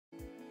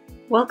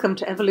Welcome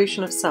to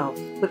Evolution of Self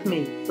with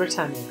me,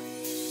 Brittanya.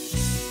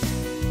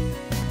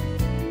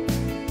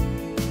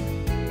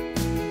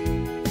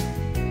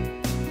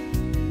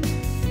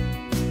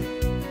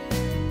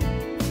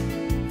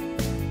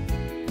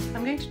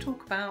 I'm going to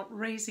talk about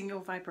raising your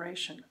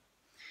vibration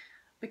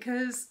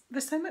because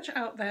there's so much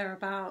out there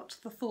about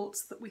the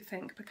thoughts that we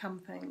think become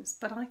things,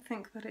 but I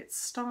think that it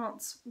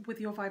starts with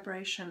your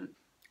vibration.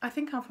 I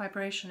think our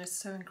vibration is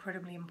so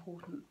incredibly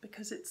important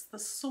because it's the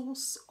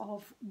source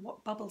of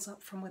what bubbles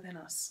up from within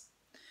us.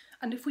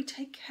 And if we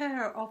take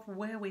care of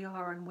where we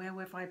are and where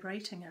we're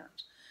vibrating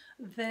at,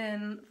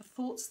 then the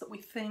thoughts that we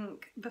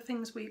think, the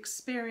things we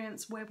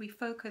experience, where we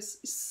focus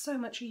is so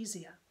much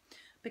easier.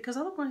 Because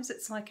otherwise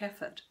it's like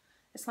effort.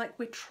 It's like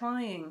we're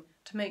trying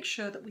to make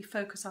sure that we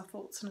focus our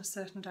thoughts in a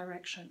certain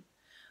direction.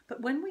 But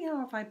when we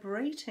are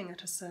vibrating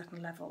at a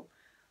certain level,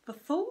 the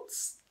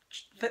thoughts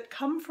that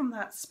come from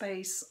that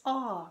space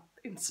are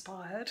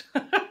inspired,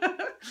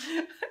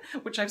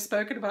 which I've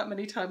spoken about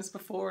many times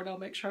before, and I'll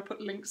make sure I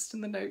put links in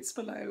the notes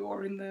below,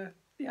 or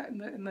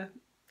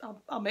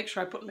I'll make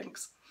sure I put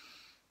links.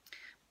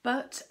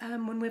 But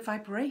when we're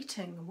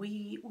vibrating,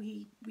 we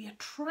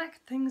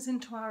attract things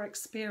into our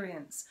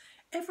experience.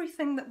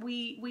 Everything that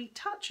we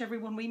touch,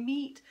 everyone we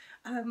meet,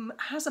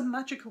 has a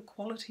magical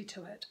quality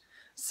to it.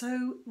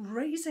 So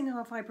raising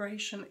our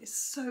vibration is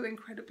so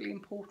incredibly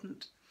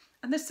important.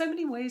 And there's so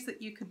many ways that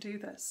you can do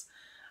this.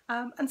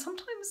 And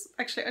sometimes,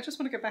 actually, I just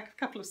want to go back a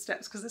couple of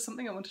steps because there's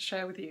something I want to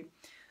share with you.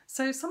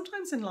 So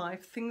sometimes in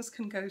life, things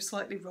can go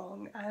slightly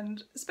wrong.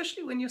 And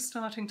especially when you're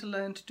starting to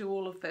learn to do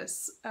all of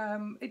this,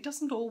 it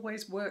doesn't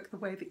always work the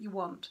way that you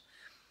want.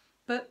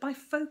 But by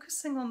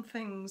focusing on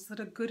things that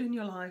are good in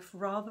your life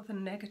rather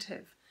than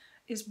negative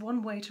is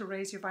one way to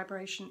raise your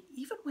vibration,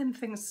 even when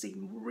things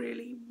seem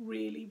really,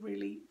 really,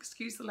 really,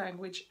 excuse the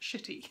language,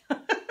 shitty.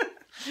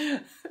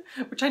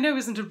 Which I know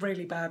isn't a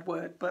really bad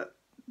word, but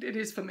it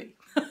is for me.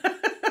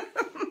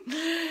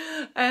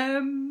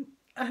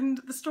 And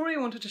the story I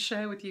wanted to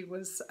share with you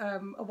was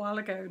a while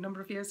ago, a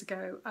number of years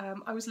ago.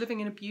 I was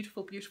living in a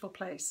beautiful, beautiful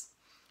place.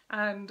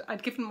 And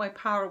I'd given my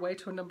power away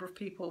to a number of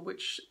people,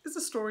 which is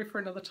a story for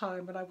another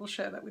time, and I will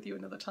share that with you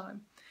another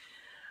time.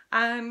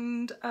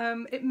 And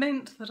it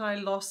meant that I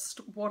lost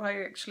what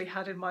I actually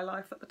had in my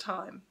life at the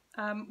time.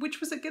 Which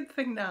was a good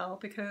thing now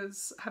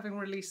because having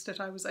released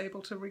it I was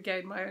able to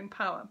regain my own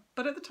power.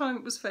 But at the time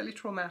it was fairly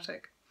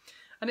traumatic.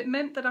 And it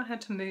meant that I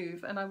had to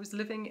move, and I was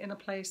living in a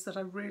place that I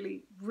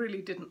really,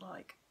 really didn't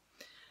like.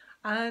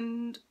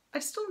 And I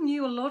still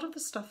knew a lot of the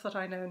stuff that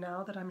I know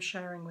now that I'm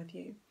sharing with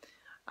you.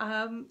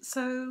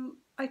 So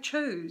I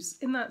chose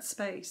in that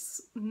space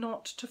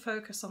not to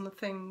focus on the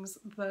things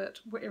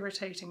that were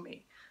irritating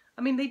me.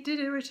 I mean, they did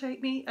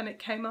irritate me and it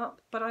came up,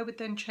 but I would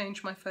then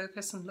change my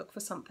focus and look for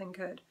something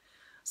good.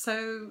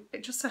 So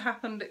it just so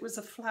happened it was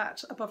a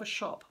flat above a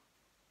shop.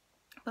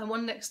 My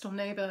one next door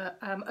neighbour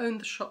owned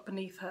the shop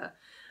beneath her,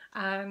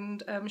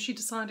 and she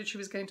decided she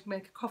was going to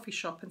make a coffee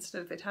shop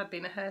instead of it had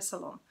been a hair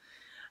salon.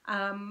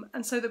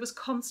 And so there was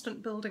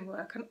constant building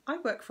work, and I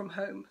work from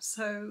home,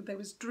 so there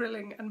was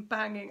drilling and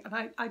banging,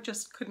 and I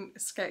just couldn't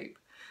escape.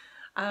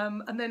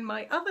 And then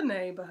my other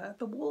neighbour,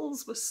 the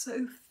walls were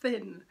so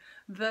thin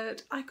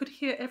that I could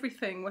hear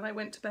everything when I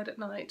went to bed at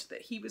night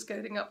that he was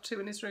getting up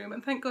to in his room.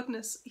 And thank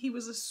goodness he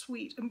was a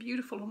sweet and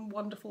beautiful and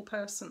wonderful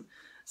person.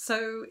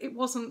 So it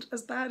wasn't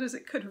as bad as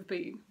it could have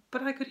been.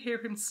 But I could hear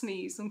him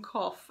sneeze and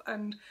cough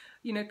and,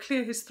 you know,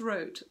 clear his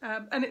throat.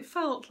 And it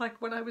felt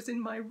like when I was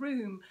in my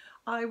room,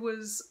 I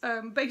was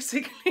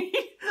basically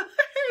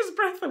his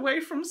breath away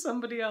from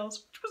somebody else,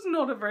 which was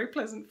not a very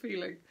pleasant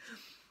feeling.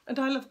 And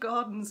I love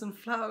gardens and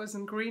flowers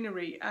and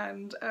greenery,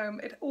 and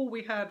all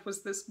we had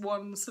was this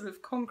one sort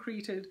of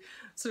concreted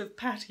sort of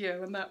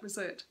patio, and that was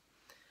it.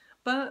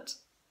 But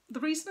the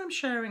reason I'm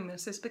sharing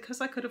this is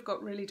because I could have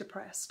got really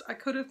depressed. I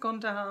could have gone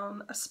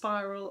down a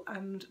spiral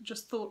and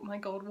just thought, my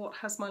God, what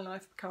has my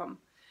life become?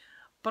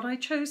 But I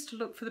chose to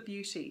look for the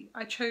beauty.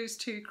 I chose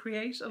to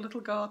create a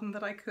little garden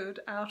that I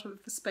could out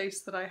of the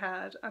space that I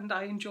had, and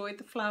I enjoyed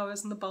the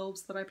flowers and the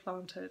bulbs that I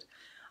planted.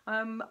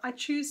 I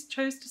chose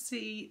to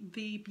see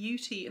the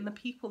beauty in the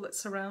people that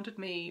surrounded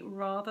me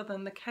rather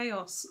than the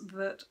chaos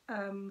that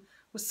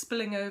was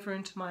spilling over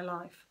into my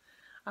life.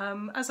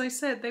 As I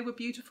said, they were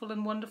beautiful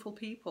and wonderful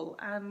people,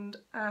 and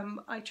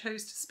I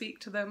chose to speak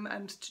to them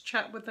and to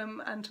chat with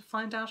them and to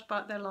find out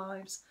about their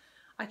lives.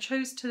 I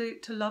chose to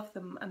love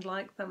them and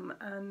like them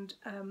and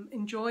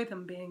enjoy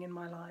them being in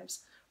my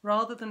lives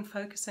rather than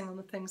focusing on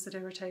the things that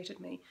irritated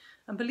me.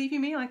 And believe you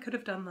me, I could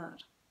have done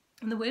that.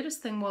 And the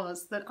weirdest thing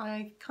was that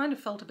I kind of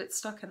felt a bit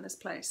stuck in this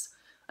place.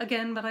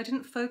 Again, but I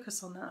didn't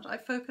focus on that. I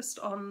focused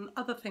on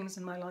other things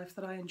in my life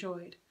that I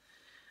enjoyed.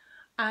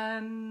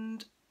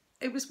 And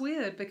it was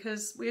weird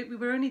because we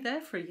were only there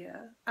for a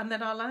year, and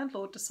then our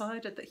landlord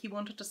decided that he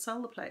wanted to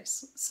sell the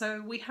place.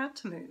 So we had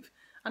to move.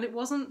 And it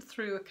wasn't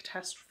through a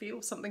catastrophe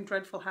or something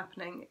dreadful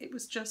happening. It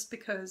was just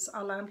because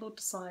our landlord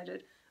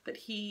decided that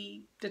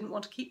he didn't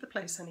want to keep the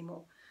place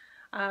anymore.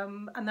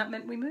 And that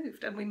meant we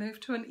moved, and we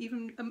moved to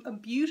a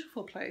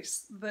beautiful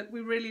place that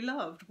we really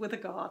loved, with a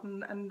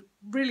garden and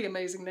really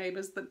amazing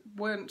neighbours that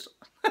weren't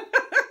a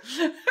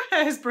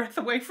hair's breadth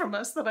away from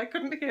us, that I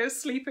couldn't hear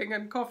sleeping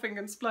and coughing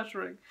and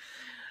spluttering.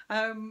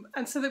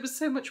 And so there was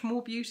so much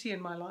more beauty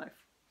in my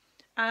life.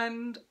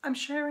 And I'm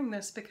sharing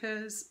this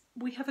because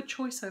we have a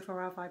choice over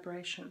our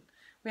vibration.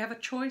 We have a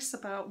choice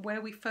about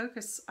where we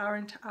focus our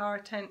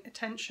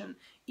attention,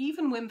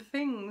 even when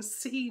things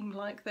seem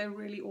like they're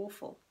really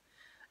awful.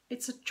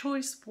 It's a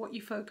choice what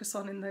you focus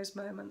on in those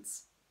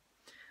moments.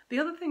 The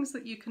other things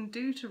that you can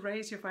do to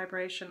raise your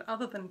vibration,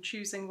 other than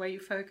choosing where you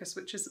focus,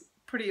 which is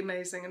pretty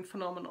amazing and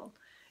phenomenal,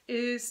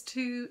 is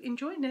to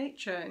enjoy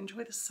nature,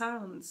 enjoy the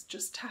sounds,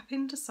 just tap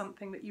into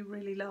something that you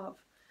really love,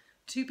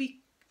 to be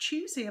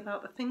choosy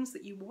about the things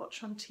that you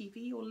watch on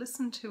TV or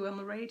listen to on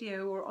the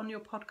radio or on your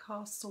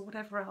podcasts or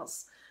whatever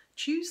else.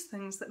 Choose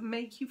things that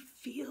make you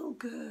feel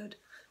good,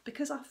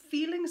 because our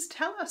feelings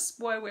tell us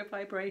why we're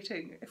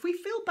vibrating. If we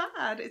feel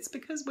bad, it's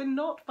because we're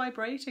not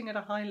vibrating at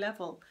a high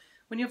level.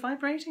 When you're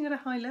vibrating at a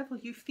high level,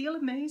 you feel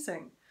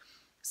amazing.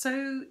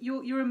 So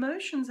your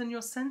emotions and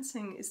your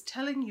sensing is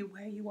telling you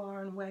where you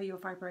are and where you're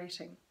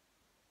vibrating.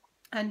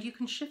 And you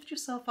can shift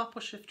yourself up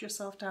or shift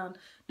yourself down,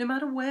 no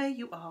matter where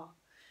you are.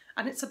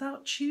 And it's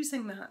about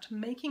choosing that,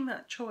 making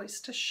that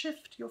choice to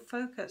shift your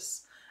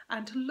focus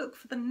and to look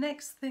for the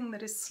next thing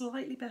that is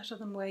slightly better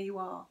than where you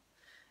are.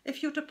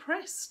 If you're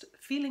depressed,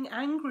 feeling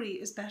angry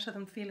is better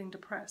than feeling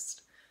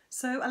depressed.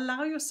 So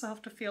allow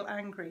yourself to feel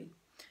angry.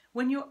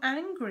 When you're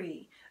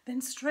angry, then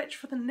stretch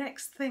for the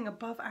next thing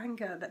above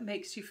anger that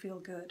makes you feel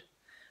good.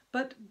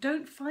 But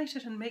don't fight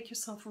it and make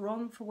yourself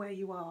wrong for where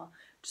you are.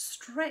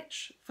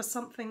 Stretch for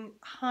something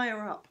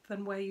higher up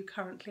than where you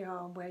currently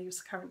are and where you're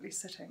currently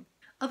sitting.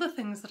 Other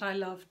things that I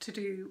love to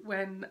do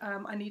when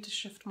I need to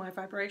shift my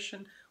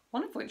vibration,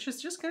 one of which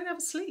is just go and have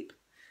a sleep.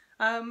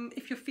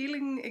 If you're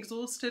feeling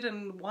exhausted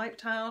and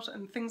wiped out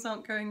and things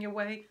aren't going your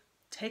way,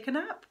 take a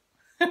nap,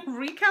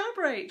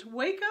 recalibrate,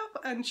 wake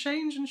up and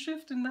change and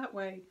shift in that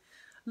way.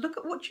 Look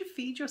at what you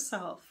feed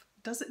yourself.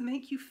 Does it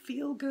make you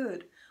feel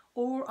good?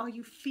 Or are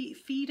you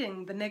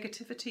feeding the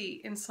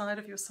negativity inside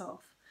of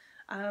yourself?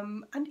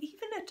 And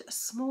even at a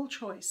small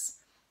choice.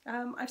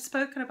 I've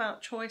spoken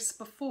about choice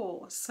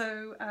before,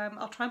 so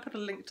I'll try and put a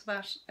link to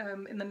that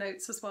in the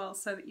notes as well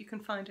so that you can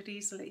find it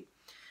easily.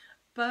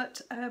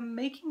 But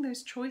making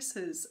those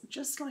choices,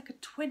 just like a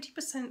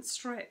 20%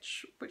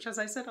 stretch, which as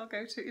I said I'll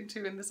go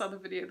into in this other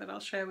video that I'll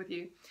share with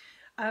you,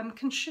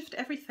 can shift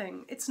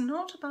everything. It's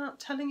not about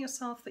telling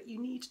yourself that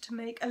you need to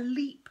make a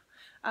leap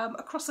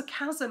across a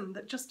chasm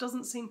that just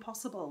doesn't seem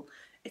possible.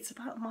 It's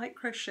about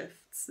micro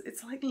shifts.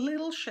 It's like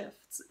little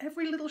shifts.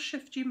 Every little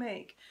shift you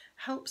make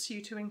helps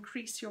you to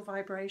increase your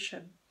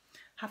vibration.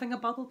 Having a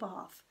bubble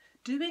bath,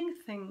 doing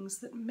things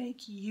that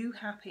make you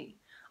happy.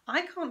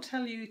 I can't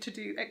tell you to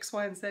do X,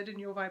 Y, and Z and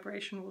your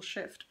vibration will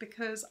shift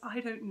because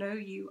I don't know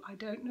you. I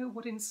don't know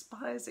what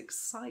inspires,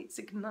 excites,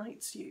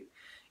 ignites you.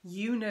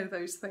 You know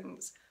those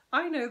things.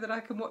 I know that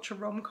I can watch a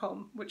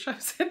rom-com, which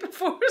I've said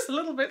before is a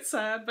little bit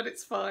sad, but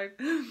it's fine.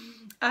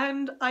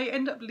 And I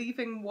end up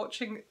leaving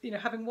watching,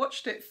 having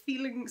watched it,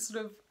 feeling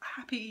sort of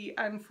happy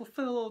and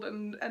fulfilled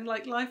and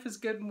like life is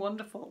good and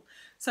wonderful.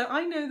 So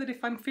I know that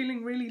if I'm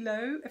feeling really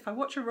low, if I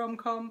watch a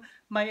rom-com,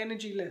 my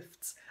energy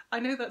lifts. I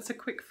know that's a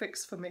quick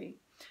fix for me.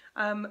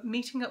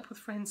 Meeting up with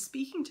friends,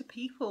 speaking to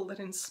people that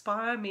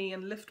inspire me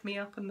and lift me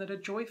up and that are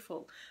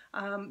joyful,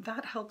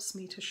 that helps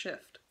me to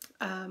shift.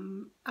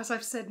 As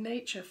I've said,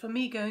 nature, for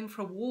me, going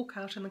for a walk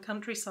out in the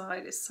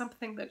countryside is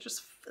something that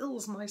just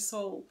fills my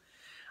soul.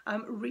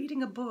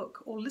 Reading a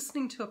book or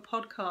listening to a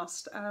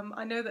podcast.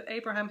 I know that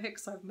Abraham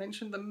Hicks, I've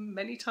mentioned them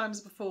many times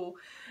before.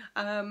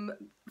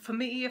 For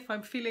me, if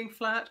I'm feeling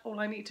flat, all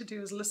I need to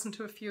do is listen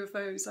to a few of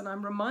those and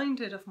I'm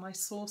reminded of my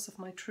source, of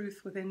my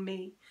truth within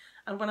me.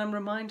 And when I'm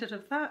reminded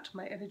of that,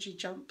 my energy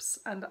jumps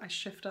and I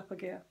shift up a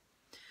gear.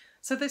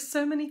 So there's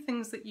so many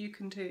things that you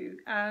can do,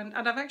 and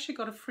I've actually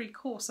got a free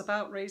course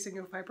about raising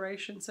your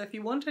vibration. So if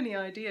you want any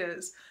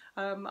ideas,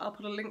 I'll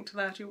put a link to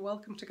that. You're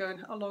welcome to go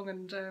along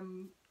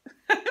and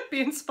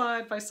be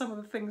inspired by some of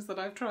the things that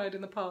I've tried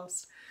in the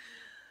past.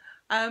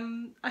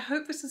 I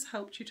hope this has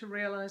helped you to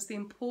realise the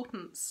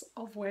importance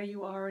of where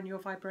you are in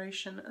your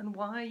vibration and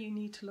why you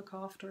need to look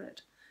after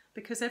it.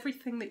 Because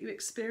everything that you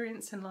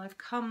experience in life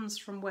comes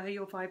from where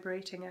you're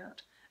vibrating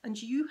at,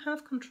 and you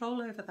have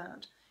control over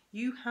that.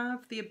 You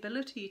have the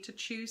ability to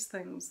choose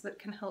things that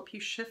can help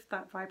you shift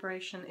that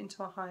vibration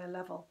into a higher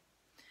level.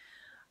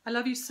 I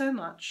love you so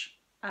much,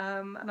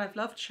 and I've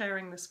loved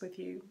sharing this with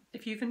you.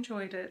 If you've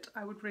enjoyed it,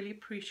 I would really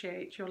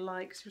appreciate your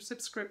likes, your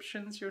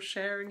subscriptions, your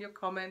sharing, your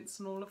comments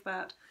and all of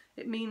that.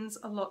 It means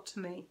a lot to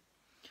me.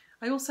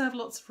 I also have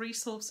lots of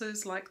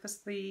resources like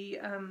the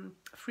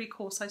free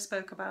course I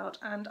spoke about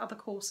and other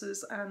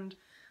courses and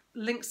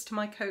links to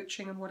my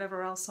coaching and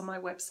whatever else on my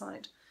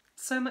website.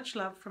 So much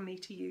love from me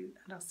to you,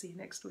 and I'll see you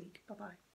next week. Bye-bye.